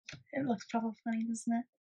It looks proper funny, doesn't it?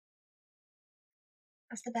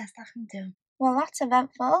 That's the best I can do. Well, that's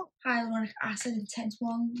eventful. Hyaluronic acid intense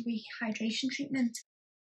 1 week hydration treatment.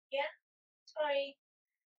 Yeah, sorry.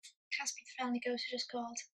 Caspi the friendly ghost just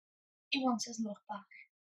called. He wants his look back.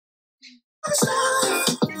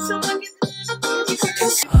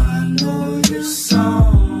 I know you're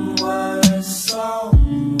somewhere.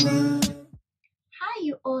 Hi,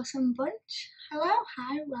 you awesome bunch. Hello,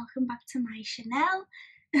 hi, welcome back to my Chanel,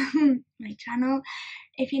 my channel.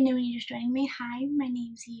 If you're new and you're just joining me, hi, my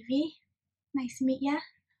name's Evie. Nice to meet you.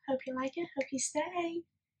 Hope you like it, hope you stay.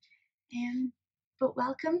 But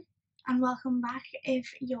welcome and welcome back.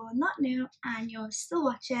 If you're not new and you're still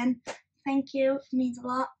watching, thank you, it means a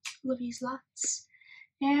lot, love yous lots.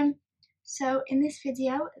 So in this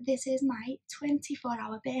video, this is my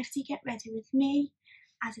 24-hour birthday get ready with me,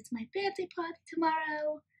 as it's my birthday party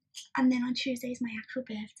tomorrow, and then on Tuesday is my actual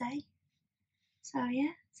birthday. So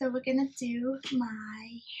yeah, so we're gonna do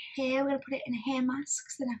my hair, we're gonna put it in a hair mask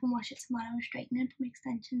so then I can wash it tomorrow and straighten it, put my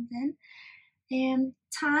extensions in.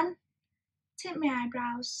 Tan, tint my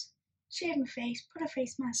eyebrows, shave my face, put a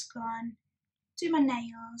face mask on, do my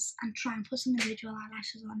nails and try and put some individual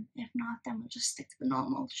eyelashes on. If not, then we'll just stick to the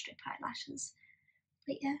normal strip eyelashes.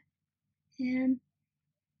 But yeah,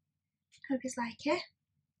 hope you like it,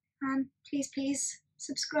 and please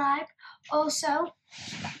subscribe. Also,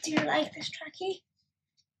 do you like this trackie?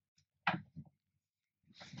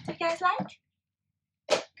 Do you guys like?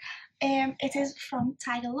 It is from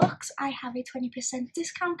Tiger Lux. I have a 20%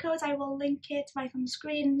 discount code. I will link it right on the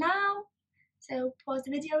screen now. So pause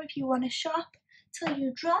the video if you want to shop till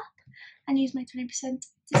you drop and use my 20%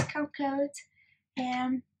 discount code.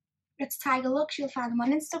 It's Tiger Lux. You'll find them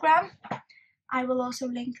on Instagram. I will also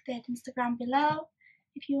link their Instagram below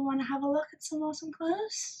if you want to have a look at some awesome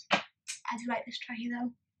clothes. I do like this trackie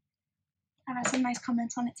though. I've had some nice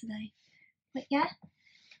comments on it today. But yeah,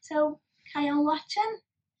 so carry on watching.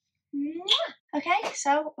 Okay,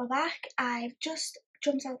 so we're back. I've just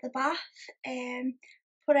jumped out the bath,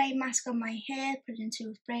 put a mask on my hair, put it into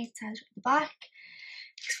a braid, tied it at the back,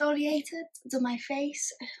 exfoliated, done my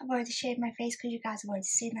face. I've already shaved my face because you guys have already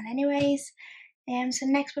seen that anyways. So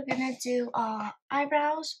next we're going to do our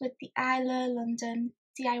eyebrows with the Isla London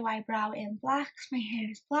DIY brow in black. My hair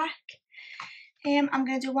is black. I'm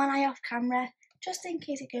going to do one eye off camera just in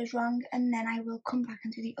case it goes wrong, and then I will come back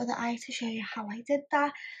and do the other eye to show you how I did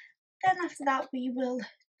that. Then after that we will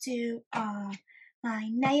do my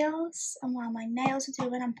nails, and while my nails are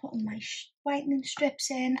doing, I'm putting my whitening strips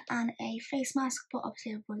in and a face mask, but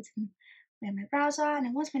obviously avoiding where my brows are. And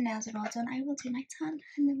then once my nails are all done, I will do my tan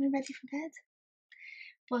and then we're ready for bed.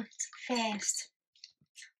 But first,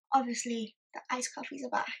 obviously the iced coffees are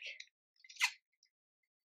back.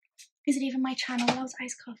 Is it even my channel without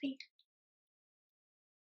iced coffee?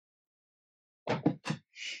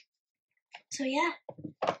 So yeah,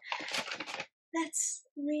 let's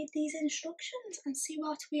read these instructions and see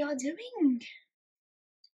what we are doing.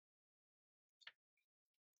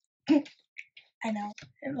 I know,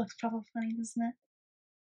 it looks proper funny, doesn't it?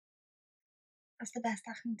 That's the best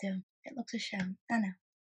I can do. It looks a shame, I know.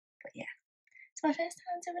 But yeah, it's my first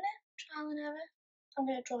time doing it, trial and error. I'm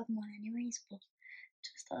going to draw them on anyways, but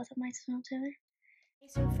just thought I might as well do it.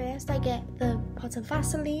 So first I get the pot of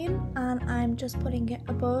Vaseline and I'm just putting it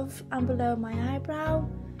above and below my eyebrow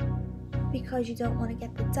because you don't want to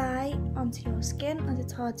get the dye onto your skin as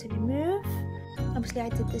it's hard to remove. Obviously I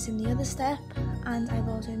did this in the other step and I've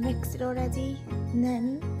also mixed it already, and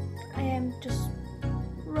then just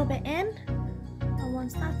rub it in, and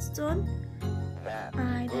once that's done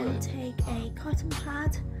I then take a cotton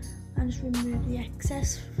pad and just remove the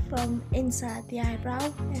excess from inside the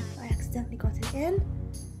eyebrow if I accidentally got it in,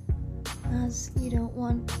 as you don't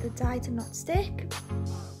want the dye to not stick.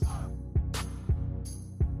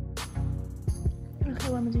 Okay,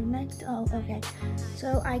 what am I doing next? Oh, okay.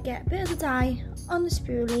 So I get a bit of the dye on the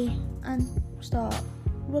spoolie and start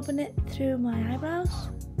rubbing it through my eyebrows.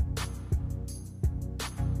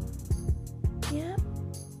 Yeah,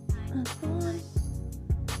 that's the one.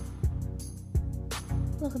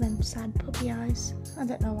 Look at them sad puppy eyes. I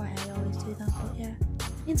don't know why I always do that, but yeah,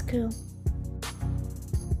 it's cool.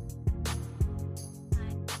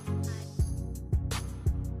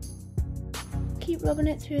 Keep rubbing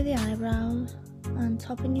it through the eyebrows and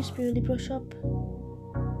topping your spoolie brush up.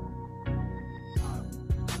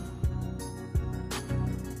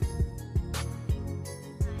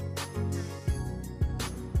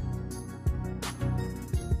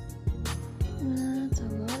 That's a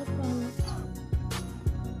lot of product.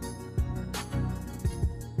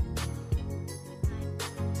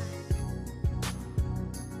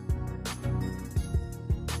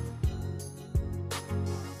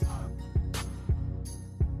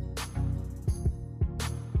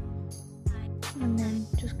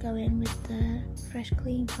 go in with the fresh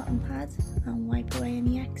clean cotton pad and wipe away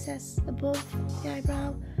any excess above the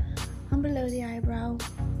eyebrow and below the eyebrow.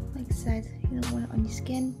 Like I said, you don't want it on your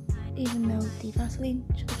skin, even though the Vaseline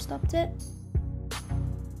should have stopped it.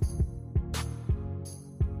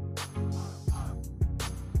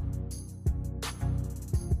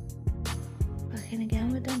 Back in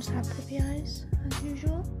again with Don't Have Puppy Eyes as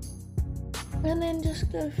usual. And then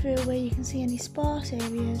just go through where you can see any sparse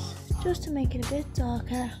areas, just to make it a bit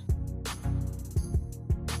darker.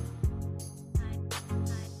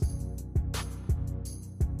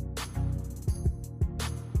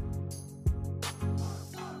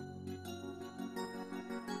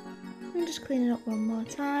 And just clean it up one more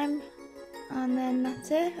time, and then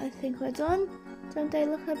that's it. I think we're done. Don't they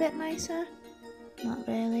look a bit nicer? Not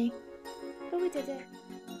really, but we did it.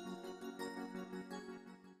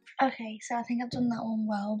 Okay, so I think I've done that one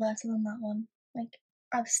well, better than that one. Like,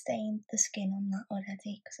 I've stained the skin on that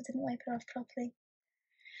already because I didn't wipe it off properly.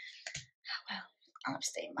 Oh well, I've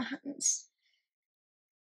stained my hands.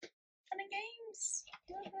 Fun and games.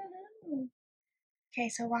 Okay,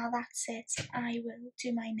 so while that's it, I will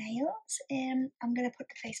do my nails. I'm gonna put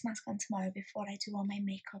the face mask on tomorrow before I do all my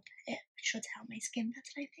makeup. It should help my skin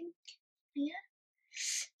better, I think. Yeah,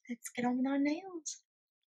 let's get on with our nails.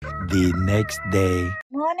 The next day.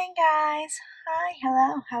 Morning, guys. Hi,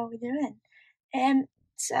 hello. How are we doing?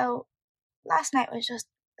 So last night was just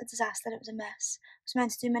a disaster. It was a mess. I was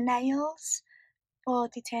meant to do my nails,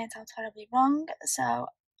 but they turned out horribly wrong. So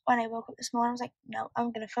when I woke up this morning, I was like, no,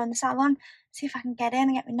 I'm gonna phone the salon, see if I can get in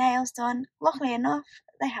and get my nails done. Luckily enough,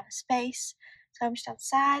 they have a space, so I'm just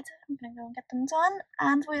outside. I'm gonna go and get them done,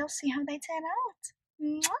 and we'll see how they turn out.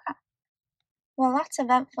 Mwah. Well, that's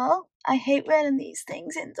eventful. I hate wearing these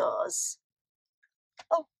things indoors.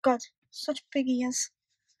 Oh god, such big ears.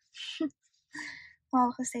 Oh,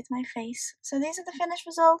 look, I stayed to my face. So these are the finished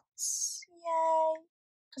results. Yay!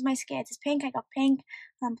 Because my skirt is pink, I got pink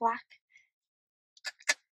and black.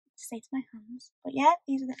 Stay to my hands. But yeah,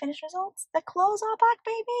 these are the finished results. The claws are back,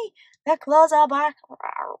 baby! The claws are back.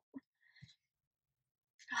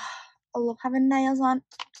 I love having nails on.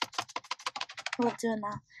 I love doing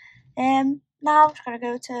that. Now I've got to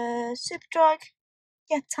go to Superdrug,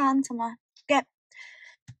 get tan to my get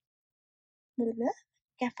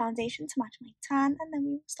foundation to match my tan, and then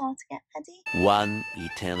we will start to get ready. One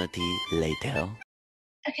eternity later.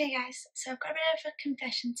 Okay guys, so I've got a bit of a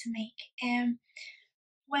confession to make.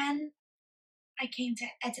 When I came to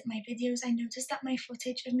edit my videos, I noticed that my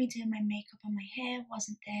footage of me doing my makeup and my hair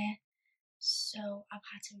wasn't there, so I've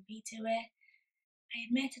had to redo it. I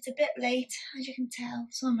admit it's a bit late, as you can tell.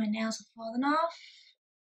 Some of my nails have fallen off,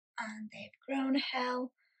 and they've grown a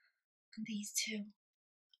hell, and these two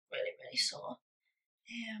really sore.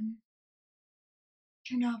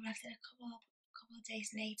 I know I've left it a couple of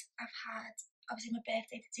days late. I've had obviously my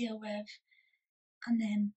birthday to deal with, and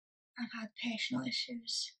then I've had personal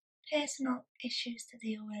issues to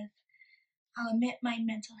deal with. I'll admit my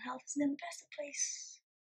mental health isn't in the best of place,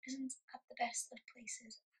 isn't at the best of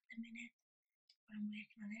places at the minute, but I'm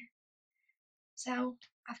working on it. So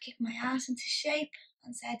I've kicked my ass into shape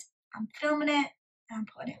and said I'm filming it and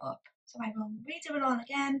I'm putting it up. So I will redo it all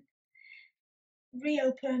again,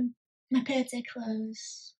 reopen my birthday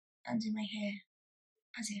clothes and do my hair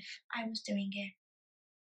as if I was doing it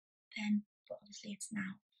then, but obviously it's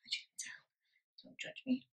now, as you can tell. Don't judge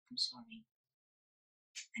me, I'm sorry.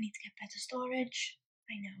 I need to get better storage,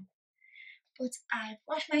 I know. But I've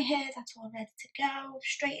washed my hair, that's all ready to go.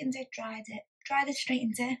 Straightened it, dried it,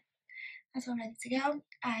 straightened it. That's all ready to go.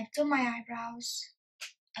 I've done my eyebrows.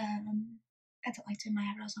 I don't like doing my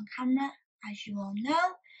eyebrows on camera, as you all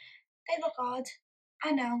know. They look odd,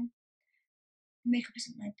 I know. Makeup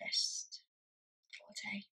isn't my best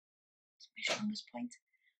forte. It's my strongest point.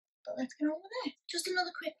 But let's get on with it. Just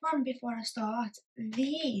another quick one before I start.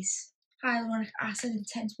 These hyaluronic acid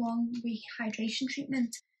intense 1 week hydration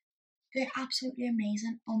treatment, they're absolutely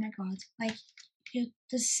amazing. Oh my god, like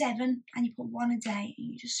there's 7 and you put 1 a day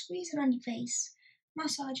and you just squeeze it on your face,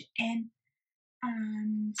 massage it in,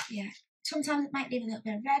 and yeah, sometimes it might leave a little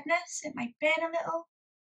bit of redness, it might burn a little.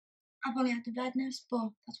 I've only had the redness,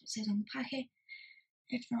 but that's what it says on the packet.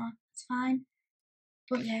 If not, it's fine.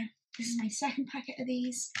 But yeah, this is my second packet of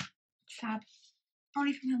these. Fab.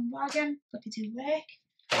 Only from Home Bargain, but they do work.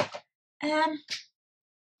 Okay,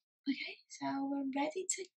 so we're ready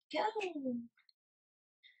to go.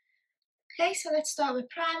 Okay, so let's start with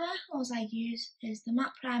primer. All I use is the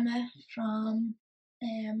matte primer from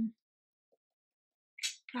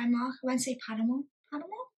Primark. I won't say Panama.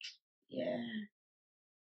 Yeah.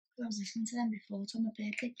 I was listening to them before. It's on my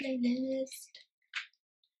birthday playlist.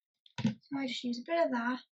 So I just use a bit of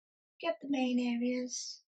that get the main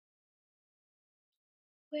areas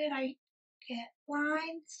where I get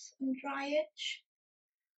lines and dryage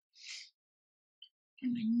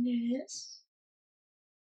in my nose.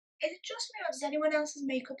 Is it just me, or does anyone else's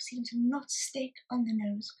makeup seem to not stick on the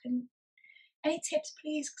nose? Any tips,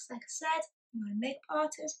 please? Because like I said, I'm not a makeup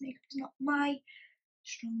artist. Makeup is not my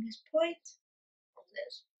strongest point. What's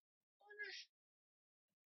this?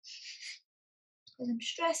 Because I'm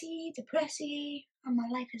stressy, depressy, and my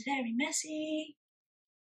life is very messy.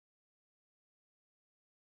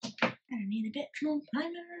 And I need a bit more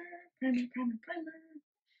primer. I'm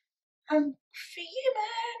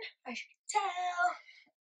fuming, as you can tell.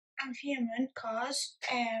 I'm fuming because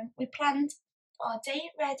we planned our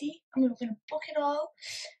date ready and we were going to book it all.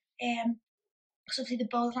 Because obviously the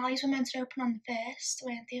bowling alleys were meant to open on the 1st,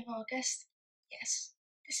 20th of August. Yes,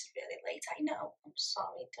 this is really late, I know. I'm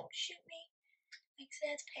sorry, don't shoot me. Like I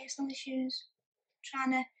said, personal issues.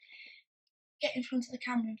 Trying to get in front of the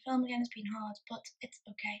camera and film again has been hard, but it's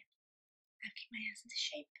okay. I've kept my ass into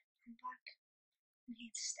shape. I'm back. I'm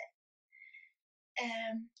here to stay.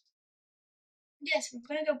 Yes, we're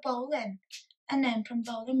going to go bowling. And then from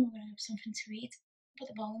bowling, we're going to have something to eat. But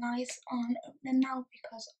the bowling alleys aren't opening now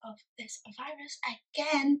because of this virus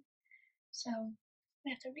again. So we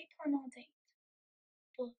have to replan our date.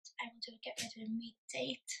 But I will do a get ready with me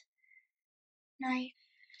date night.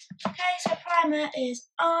 Okay, so primer is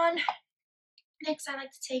on. Next, I like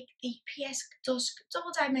to take the PS Dusk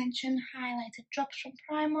Double Dimension Highlighter Drops from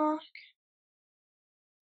Primark.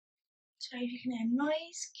 Sorry if you can hear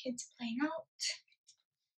noise, kids playing out.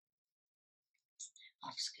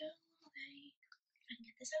 Off school, I can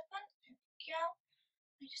get this open. There we go.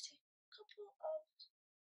 I just take a couple of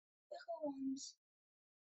little ones.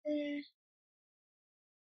 There.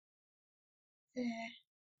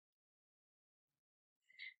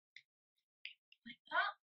 Like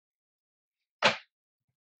that.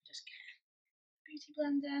 Just get a beauty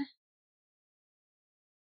blender.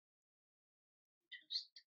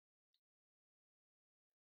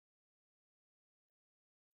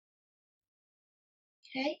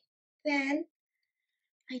 Okay, then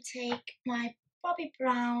I take my Bobbi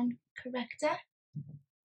Brown corrector,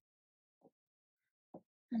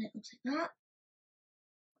 and it looks like that,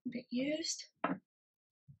 a bit used. Put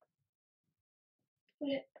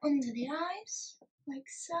it under the eyes, like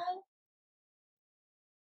so.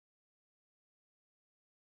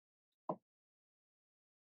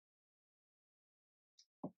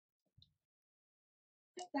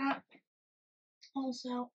 Like that. Also,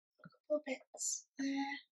 a couple of bits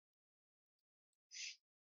there,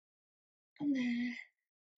 and there.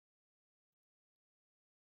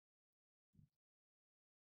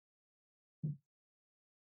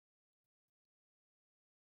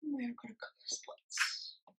 Where I've got a couple of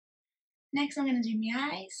spots. Next, I'm going to do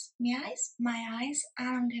my eyes, and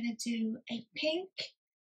I'm going to do a pink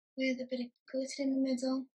with a bit of glitter in the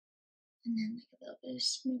middle, and then like a little bit of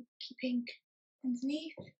smoky pink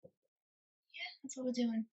underneath. Yeah, that's what we're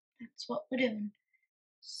doing. That's what we're doing.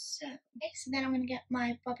 So, okay, so then I'm going to get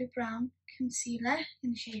my Bobbi Brown concealer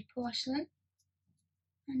in the shade Porcelain,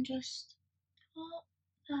 and just put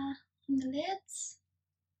that on the lids,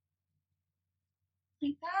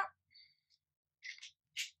 like that.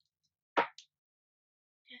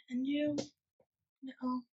 Get a new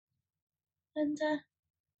little blender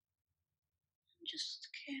and just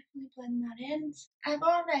carefully blend that in. I've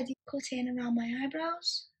already cut in around my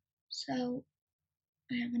eyebrows, so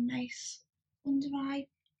I have a nice under eye.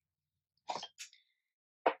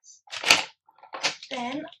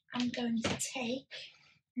 Then I'm going to take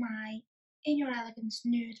my In Your Elegance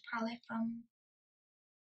nude palette from,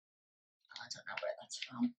 I don't know where that's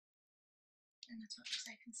from, and that's what it looks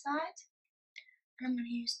like inside. And I'm going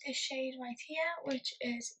to use this shade right here, which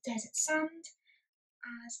is Desert Sand,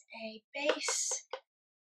 as a base.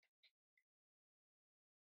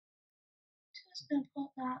 Just going to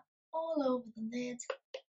put that all over the lid,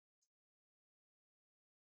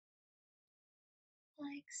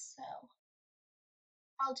 like so.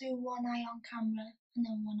 I'll do one eye on camera and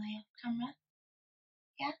then one eye off camera.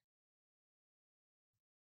 Yeah?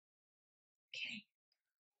 Okay.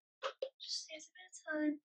 Just saves a bit of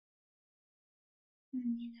time.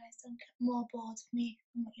 And you guys don't get more bored of me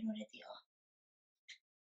than what you already are.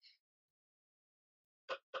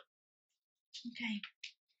 Okay.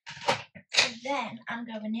 So then I'm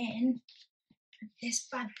going in with this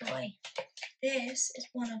bad boy. This is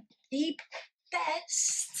one of the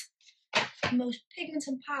best, most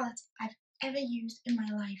pigmented palettes I've ever used in my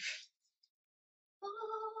life.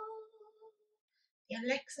 The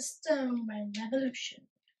Alexa Stone by Revolution.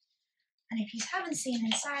 And if you haven't seen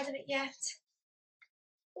inside of it yet,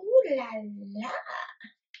 ooh la la.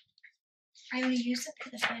 I only used it for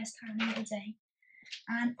the first time the other day.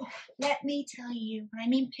 And let me tell you, when I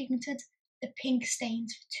mean pigmented, the pink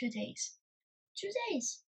stains for 2 days. 2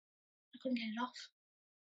 days. I couldn't get it off.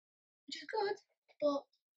 Which is good, but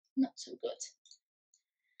not so good.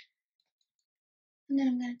 And then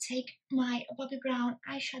I'm going to take my Bobbi Brown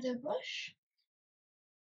eyeshadow brush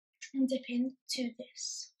and dip into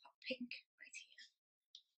this hot pink right here.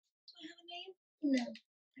 Do I have a name? No,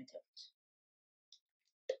 I don't.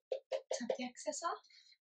 Tap the excess off.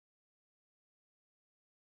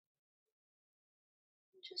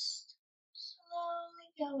 And just slowly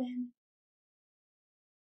go in.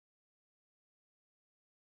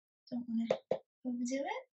 Don't want to overdo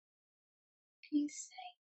it. Can you see?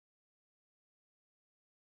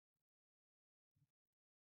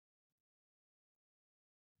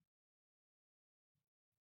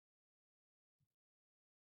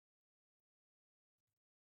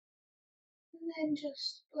 And then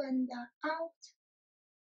just blend that out,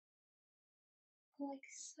 like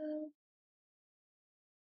so.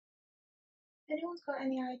 If anyone's got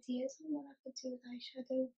any ideas on what I could do with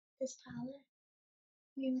eyeshadow this palette,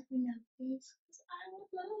 will you let me know, please? Because I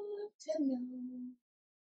would love to know.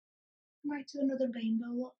 I might do another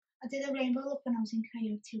rainbow look. I did a rainbow look when I was in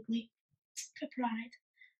Coyote Ugly for Pride,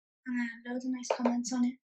 and I had loads of nice comments on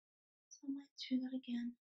it. So I might do that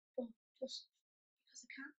again, but just because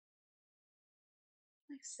I can.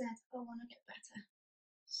 Like I said, I want to get better.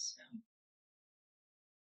 So,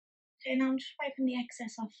 okay, now I'm just wiping the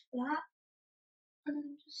excess off for that, and then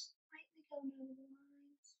I'm just lightly going over the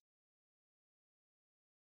lines.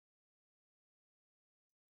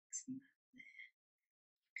 Fixing that there.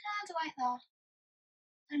 Kind of like that.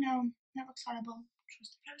 I know, that looks horrible.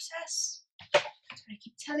 Trust the process. That's what I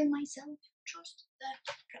keep telling myself. Trust the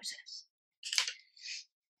process.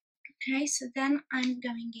 Okay, so then I'm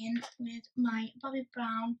going in with my Bobbi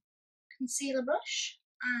Brown concealer brush,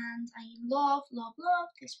 and I love, love, love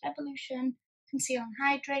this Revolution Conceal and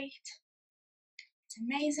Hydrate. It's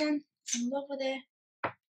amazing. I'm in love with it.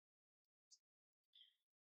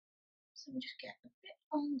 So we just get a bit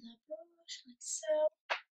on the brush, like so.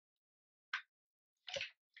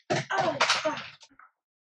 Oh, crap.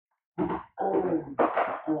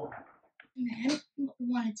 And then what we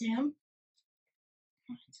want to do,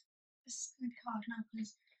 right, this is going to be hard now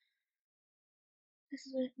because this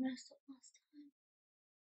is where it messed up last time.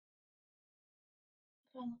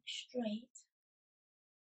 If I look straight.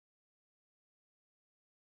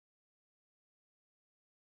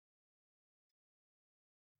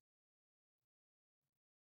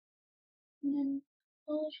 And then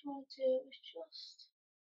all you want to do is just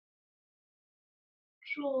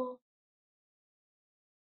draw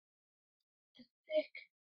a thick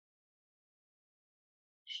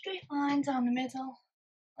straight line down the middle,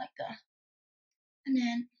 like that. And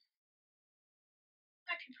then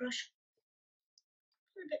wipe your brush,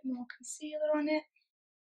 put a bit more concealer on it,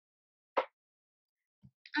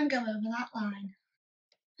 and go over that line.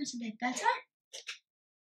 That's a bit better.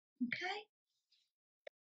 Okay.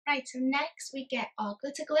 Right, so next we get our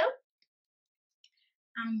glitter glue.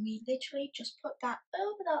 And we literally just put that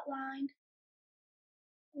over that line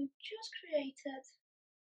we've just created.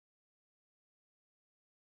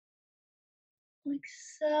 Like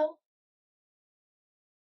so.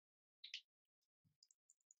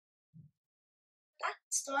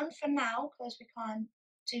 That's done for now because we can't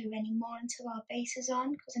do any more until our base is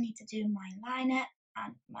on, because I need to do my liner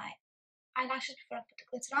and my eyelashes before I put the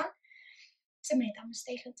glitter on. So I made that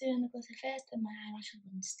mistake of doing the glitter first and my eyelashes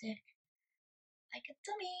wouldn't stick like a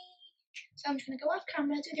dummy. So I'm just going to go off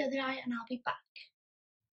camera, do the other eye, and I'll be back.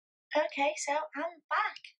 Okay, so I'm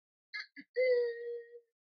back.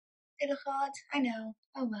 They look odd, I know.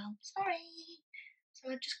 Oh well, sorry. So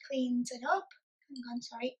I just cleaned it up. Hang on,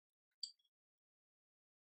 sorry.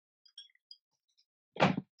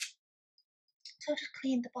 So I just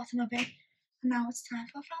cleaned the bottom of it, and now it's time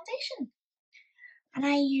for foundation. And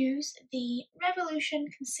I use the Revolution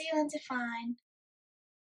Conceal and Define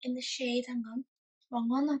in the shade, hang on, wrong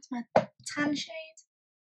one, that's my tan shade,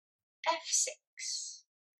 F6.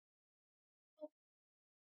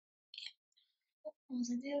 All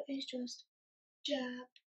I do is just jab,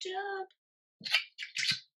 jab,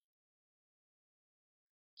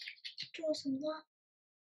 draw some of that,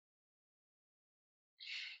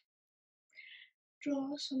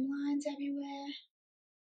 draw some lines everywhere.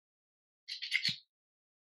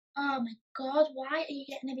 Oh my god, why are you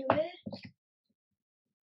getting everywhere?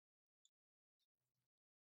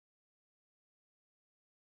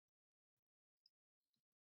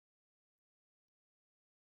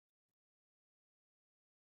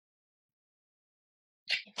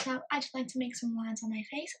 So I just like to make some lines on my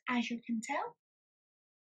face, as you can tell.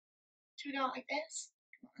 Should we go like this?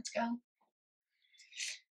 Come on, let's go.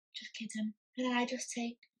 Just kidding. And then I just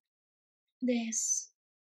take this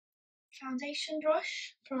foundation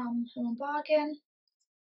brush from Home and Bargain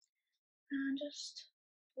and just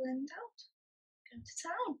blend out. Go to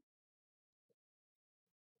town.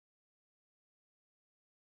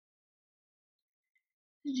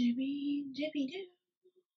 Jibby jibby doo.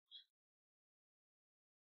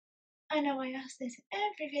 I know I ask this in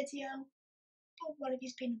every video, but what have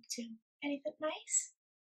you been up to? Anything nice?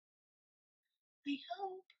 I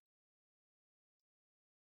hope.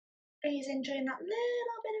 Are you enjoying that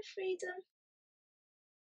little bit of freedom?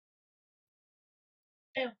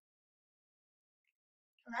 Oh.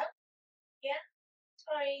 Hello? Yeah?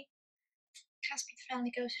 Sorry. Casper the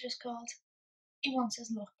Friendly Ghost just called. He wants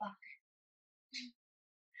his look back.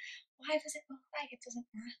 Why does it look like it doesn't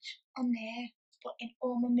match on there, but in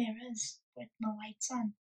all my mirrors with my lights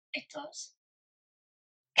on, it does?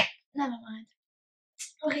 Never mind.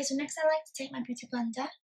 Okay, so next I like to take my beauty blender,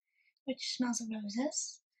 which smells of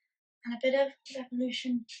roses, and a bit of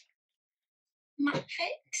Revolution matte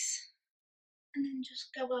fix, and then just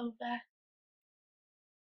go over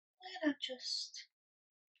where I've just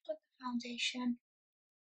put the foundation,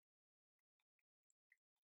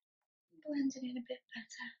 blend it in a bit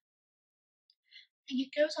better. And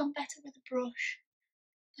it goes on better with a brush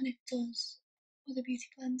than it does with a beauty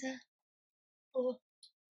blender, or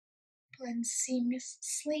blends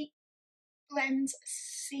seamlessly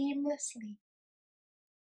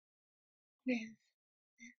with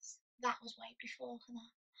this. That was white before for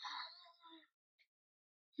that.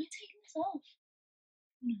 Am I taking this off?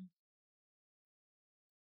 No.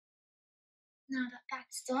 Now that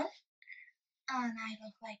that's done, and I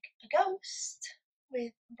look like a ghost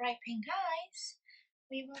with bright pink eyes,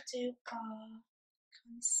 we will do our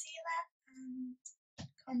concealer and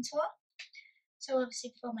contour. So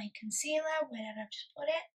obviously for my concealer, wherever I've just put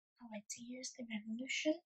it, I like to use the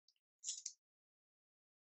Revolution.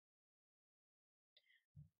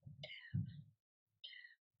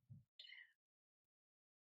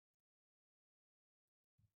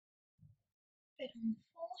 Bit on the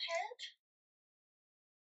forehead.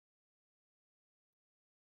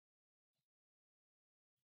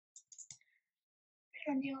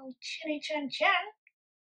 Bit on the old chinny chan chan.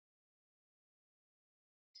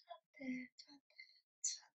 Tap there, tap there,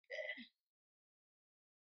 tap there.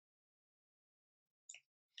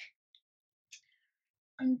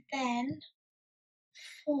 And then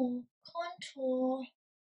for contour,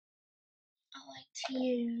 I like to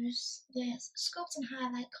use this Sculpt and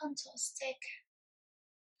Highlight contour stick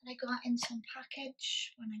that I got in some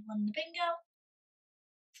package when I won the bingo.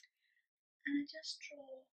 And I just draw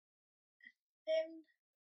a thin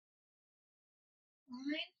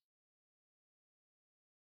line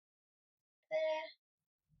there,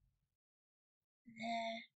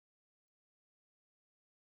 there,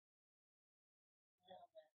 a little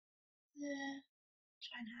bit there.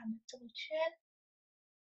 Try and have a double chin.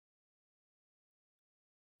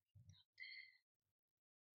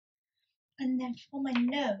 And then for my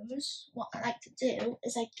nose, what I like to do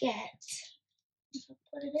is I get, if I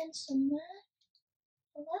put it in somewhere,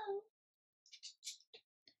 hello?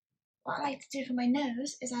 What I like to do for my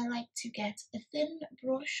nose is I like to get a thin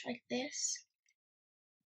brush like this,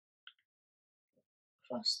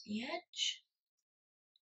 across the edge,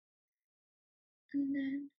 and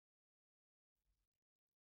then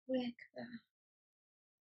work that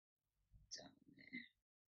down there.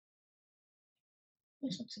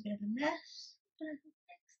 Which looks a bit of a mess, but I can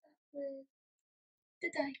fix that with the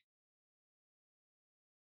dye.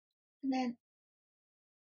 And then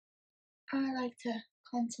I like to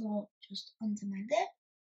contour just under my lip,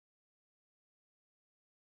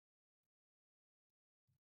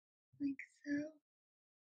 like so.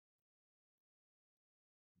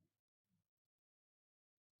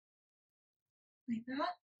 Like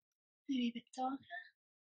that, maybe a bit darker.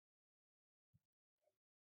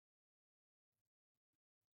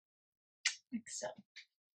 Like so.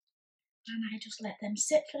 And I just let them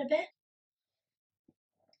sit for a bit.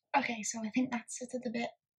 Okay, so I think that's it a bit,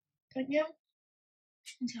 don't you?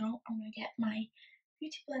 And so I'm going to get my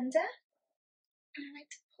beauty blender, and I like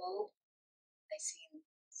to pull. I've seen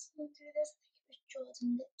someone do this, I think it was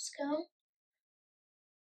Jordan Lipscomb,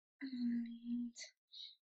 and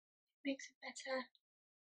it makes it better.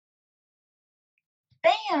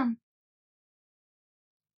 Bam!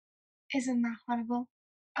 Isn't that horrible?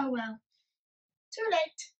 Oh well, too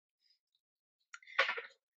late.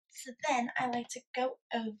 So then I like to go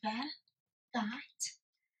over that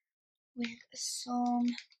with some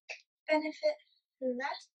Benefit through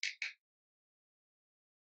there.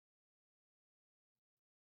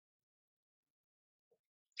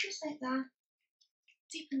 Just like that.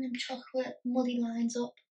 Deepen them chocolate muddy lines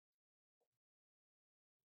up.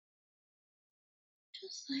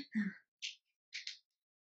 Just like that.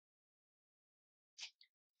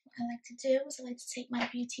 What I like to do is I like to take my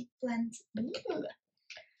beauty blender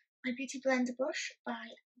brush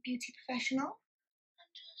by Beauty Professional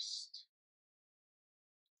and just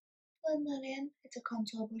blend that in. It's a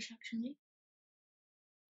contour brush actually.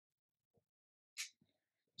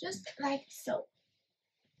 Just like so.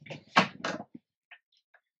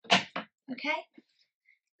 Okay?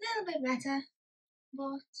 A little bit better,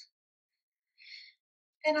 but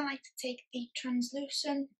then I like to take the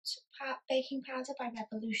translucent baking powder by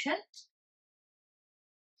Revolution.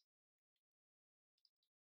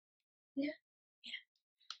 Yeah.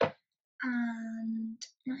 And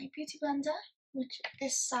my beauty blender, which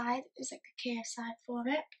this side is like the care side for it.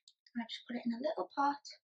 And I just put it in a little pot,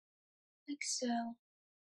 like so.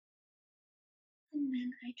 And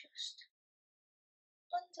then I just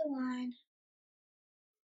underline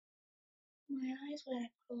my eyes where I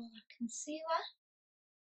put all that concealer.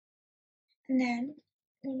 And then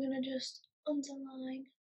we're going to just underline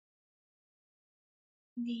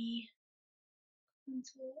the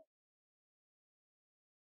contour.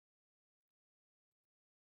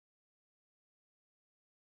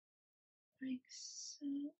 Like so.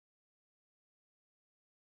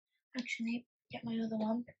 Actually, get my other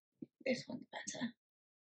one. This one's better.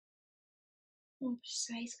 More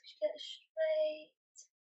precise because you get it straight.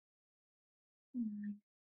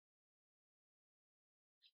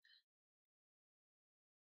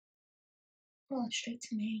 Well, it's straight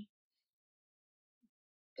to me.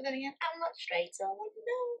 But then again, I'm not straight, so I wouldn't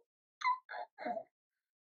know.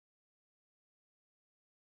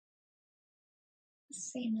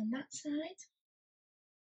 Same on that side.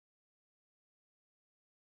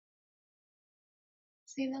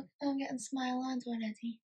 See, look, I'm getting smile lines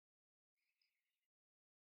already.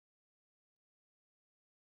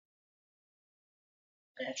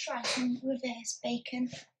 I'm gonna try some reverse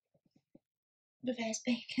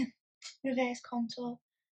contour.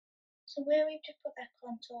 So where we've just put that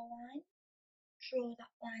contour line, draw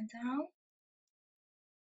that line down,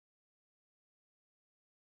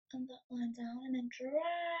 and that line down, and then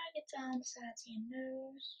drag it down the sides of your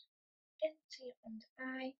nose, into your under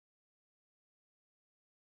eye,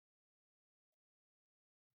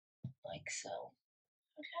 like so.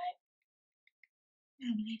 Okay?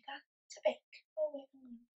 Now we leave that to bake. Oh wait, hang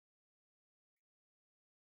on.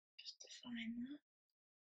 Just define that.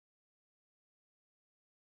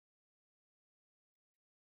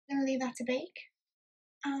 I'm gonna leave that to bake,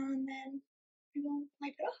 and then we will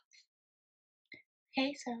wipe it off.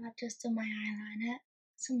 Okay, so I've just done my eyeliner,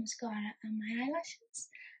 some mascara, and my eyelashes.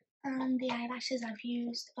 And the eyelashes I've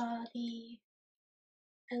used are the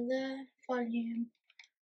Allure Volume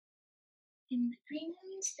in the green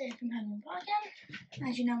ones. They're from Home and Bargain.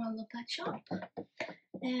 As you know, I love that shop.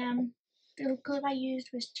 The glue I used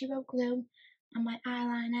was G.R.W.M, and my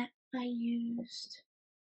eyeliner I used.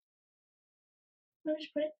 Let me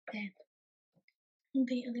just put it there.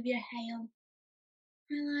 The Olivia Hale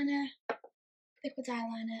eyeliner, liquid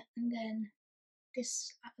eyeliner, and then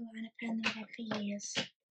this eyeliner pen that I've had for years.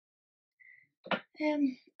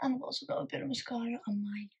 And I've also got a bit of mascara on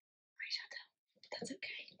my eyeshadow. That's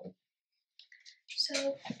okay.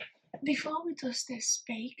 So before we dust this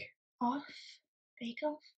bake off,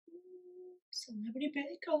 celebrity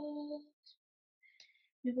bake off,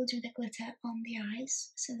 we will do the glitter on the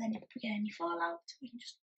eyes. So then if we get any fallout, we can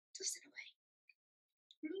just dust it away.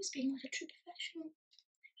 Really speaking like a true professional.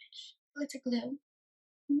 Glitter glue.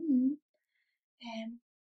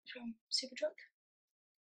 From Superdrug.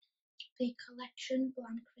 The Collection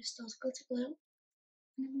Glam Crystals Glitter Glue.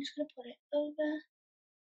 And I'm just going to put it over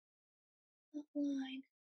that line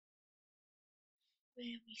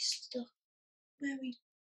where we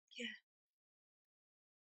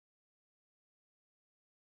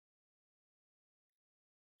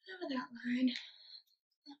over that line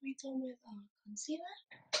that we done with our concealer.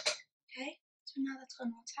 Okay, so now that's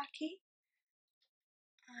gone all tacky,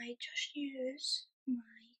 I just use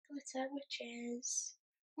my glitter, which is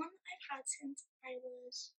one that I've had since I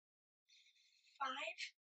was 5,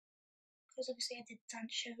 because obviously I did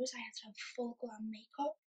dance shows, I had to have full glam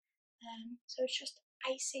makeup. So it's just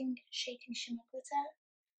icing shake and shimmer glitter.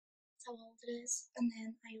 That's how old it is. And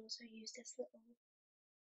then I also use this little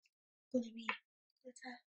gluey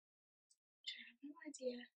glitter, which I have no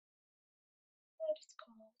idea what it's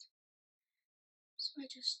called. So I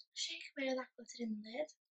just shake away that glitter in the lid,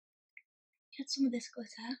 get some of this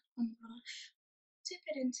glitter on the brush, dip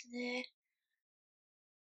it into there,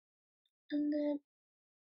 and then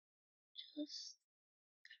just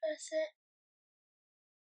press it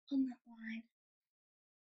on that line.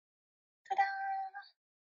 Ta-da!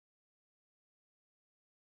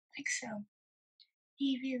 Like so.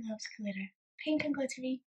 Evie loves glitter. Pink and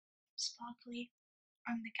glittery, sparkly,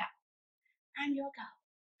 I'm the gal. I'm your gal.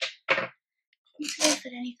 You can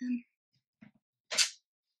fit anything.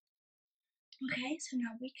 Okay, so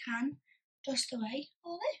now we can dust away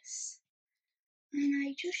all this. And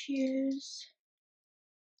I just use,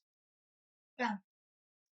 well,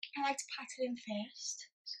 I like to pat it in first.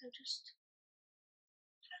 So just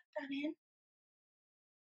pat that in.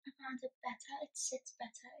 I found it better, it sits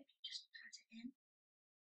better if you just pat it in.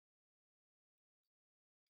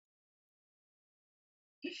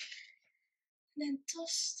 And then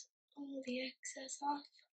dust all the excess off.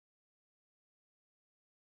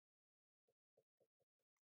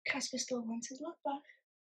 Casper still wants his look back.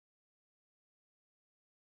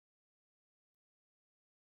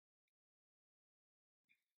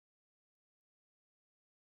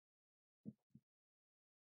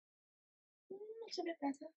 Looks a bit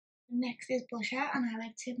better. Next is blusher, and I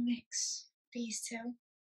like to mix these two. I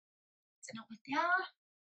don't know what they are.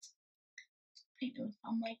 I think they were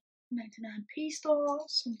from like 99p store,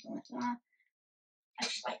 something like that. I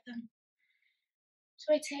just like them.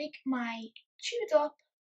 So I take my chewed up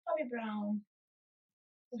Bobbi Brown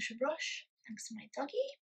blusher brush, thanks to my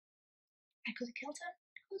doggy. I could have killed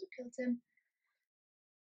him.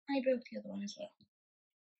 I broke the other one as well.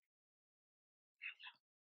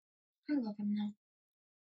 I love him now.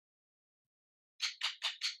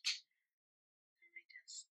 And I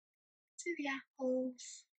just do the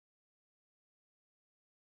apples.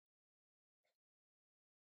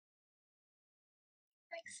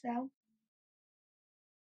 Like so.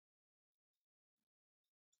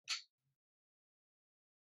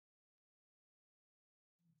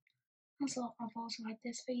 I've also had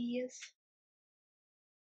this for years.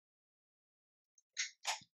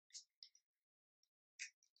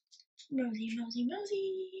 Rosy.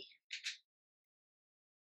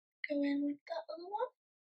 Go in with that other one.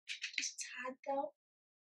 Just a tad though.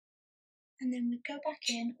 And then we go back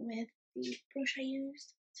in with the brush I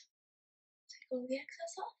used to take all the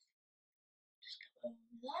excess off. Just go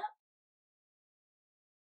over that.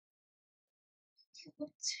 Doesn't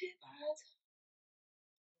look too bad.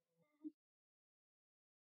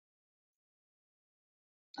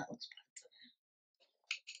 That looks bad to me.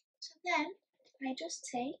 So then I just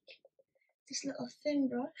take this little thin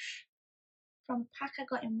brush from the pack I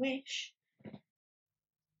got in Wish.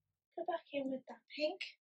 Go back in with that pink.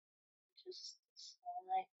 Just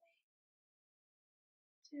slightly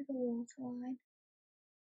to the waterline.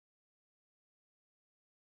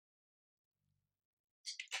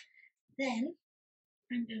 Then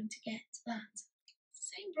I'm going to get that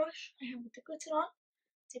same brush I have with the glitter on,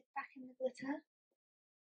 dip back in the glitter,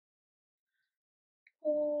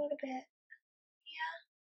 pour a bit here.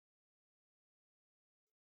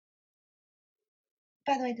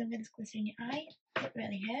 By the way, don't get this glitter in your eye, it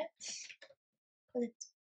really hurts. But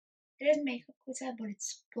it is makeup glitter, but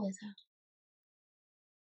it's glitter.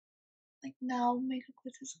 Like now, makeup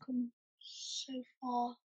glitter's come so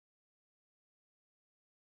far.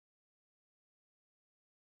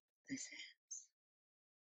 This hurts.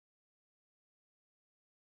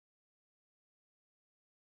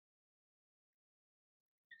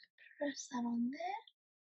 Press that on there,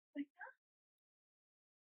 like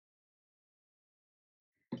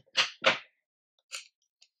that.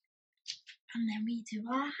 And then we do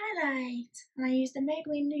our highlight. And I use the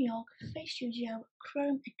Maybelline New York Face Studio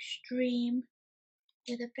Chrome Extreme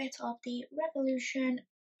with a bit of the Revolution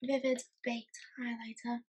Vivid Baked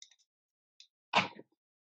Highlighter.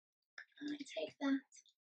 And I take that on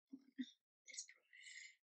this brush.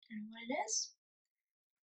 Don't know what it is.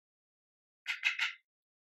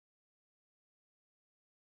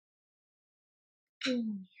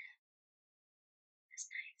 Ooh, yeah. That's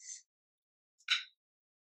nice.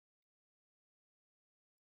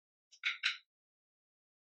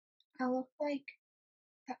 I look like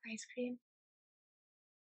that ice cream.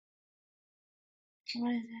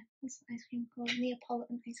 What is it? What's the ice cream called?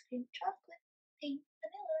 Neapolitan ice cream. Chocolate, pink,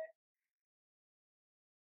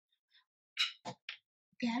 vanilla.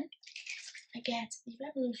 Again, I get the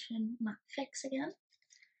Revolution Matte Fix again.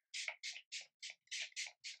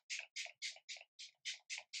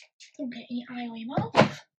 Don't get any eye or your mouth.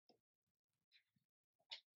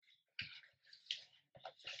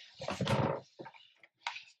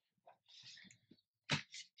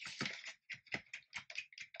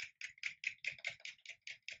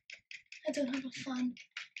 I don't have a fan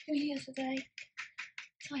in here today.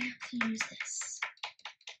 So I have to use this.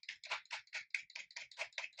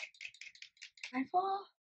 And for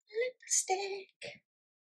lipstick.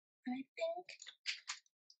 And I think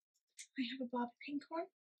I have a Barbie pink one.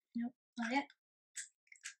 Nope, not yet.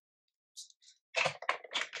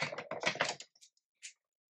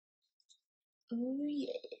 Oh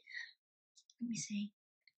yeah. Let me see.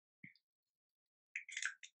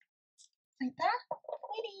 Like that.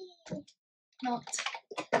 Pretty. Not.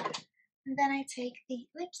 And then I take the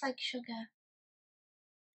Lips Like Sugar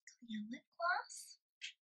clear lip gloss.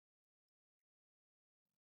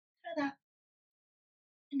 Throw that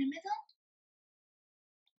in the middle.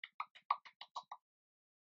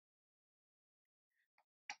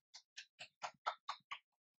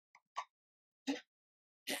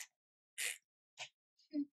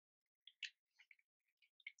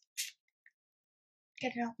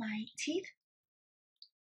 Get it out my teeth.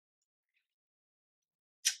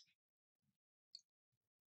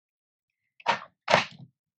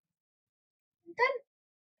 And done.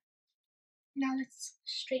 Now let's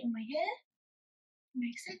straighten my hair, put my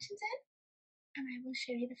extensions in, and I will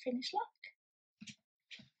show you the finished look.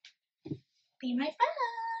 Be right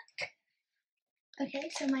back. Okay,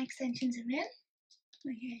 so my extensions are in.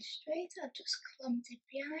 My hair is straight. I've just clumped it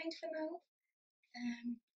behind for now.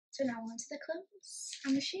 So now onto the clothes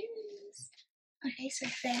and the shoes. Okay, so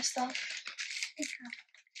first off, I have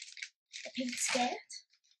the pink skirt.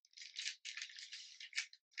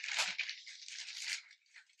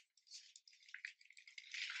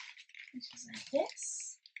 Which is like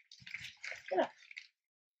this. Get off.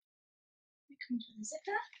 It comes with a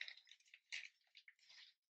zipper.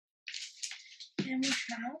 Then we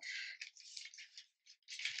have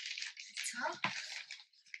the top,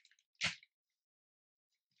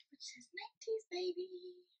 which says 90s baby.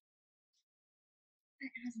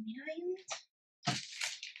 It hasn't been ironed.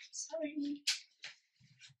 Sorry.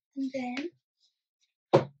 And then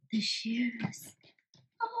the shoes.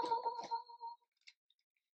 Oh,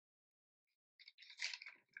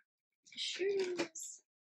 the shoes.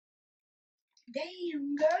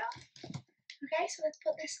 Damn, girl. Okay, so let's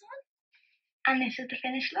put this on. And this is the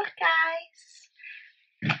finished look,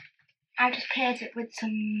 guys. I just paired it with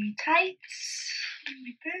some tights and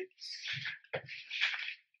my boots.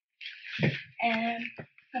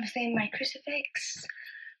 Obviously my crucifix,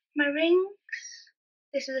 my rings.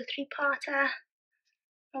 This is a 3-parter.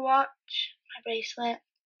 My watch, my bracelet,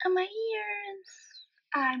 and my ears.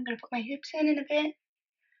 I'm gonna put my hoops in a bit.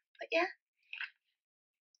 But yeah,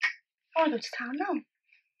 I wanna go to town now.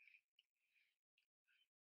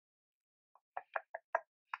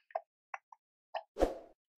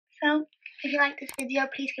 So, if you like this video,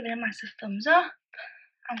 please give it a massive thumbs up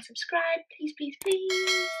and subscribe, please, please,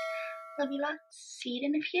 please. Love you lots. See you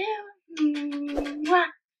in a few.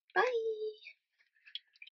 Mwah. Bye.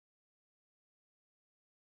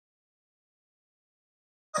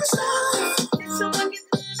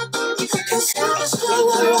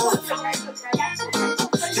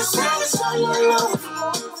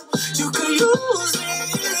 You could use me.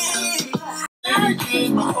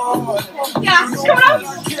 Yeah, come on.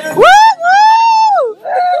 Woo woo!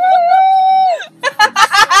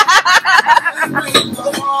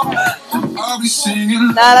 I'll be singing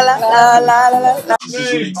la la la la la la. This is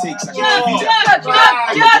what it takes. I can keep that.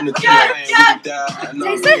 I'm not gonna die. I know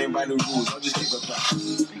I'm playing by the rules. I'll just give it back.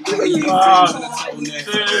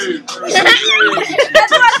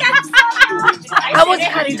 I was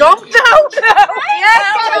carried on now.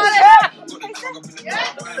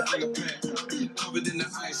 Covered in the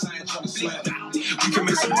ice, I ain't trying to sweat. We can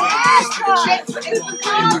make some money.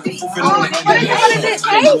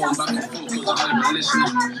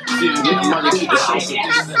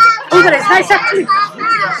 Oh, that is nice actually.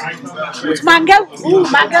 It's mango. Ooh,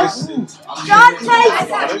 mango. John,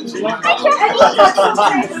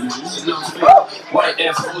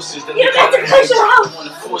 you get to push your house.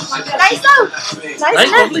 Nice though.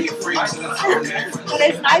 Nice. That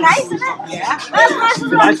is nice, isn't it? Yeah.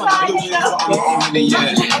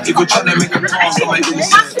 If you're trying to make a pass, I'm making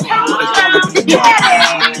this.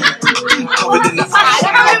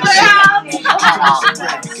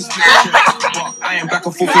 I am back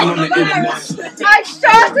and forth on the internet. I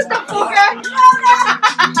started the fucker.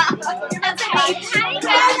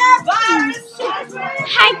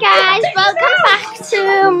 Hi guys, welcome back to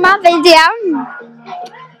my video.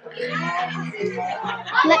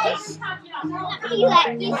 Let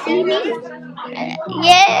me see me.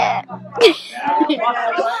 Yeah.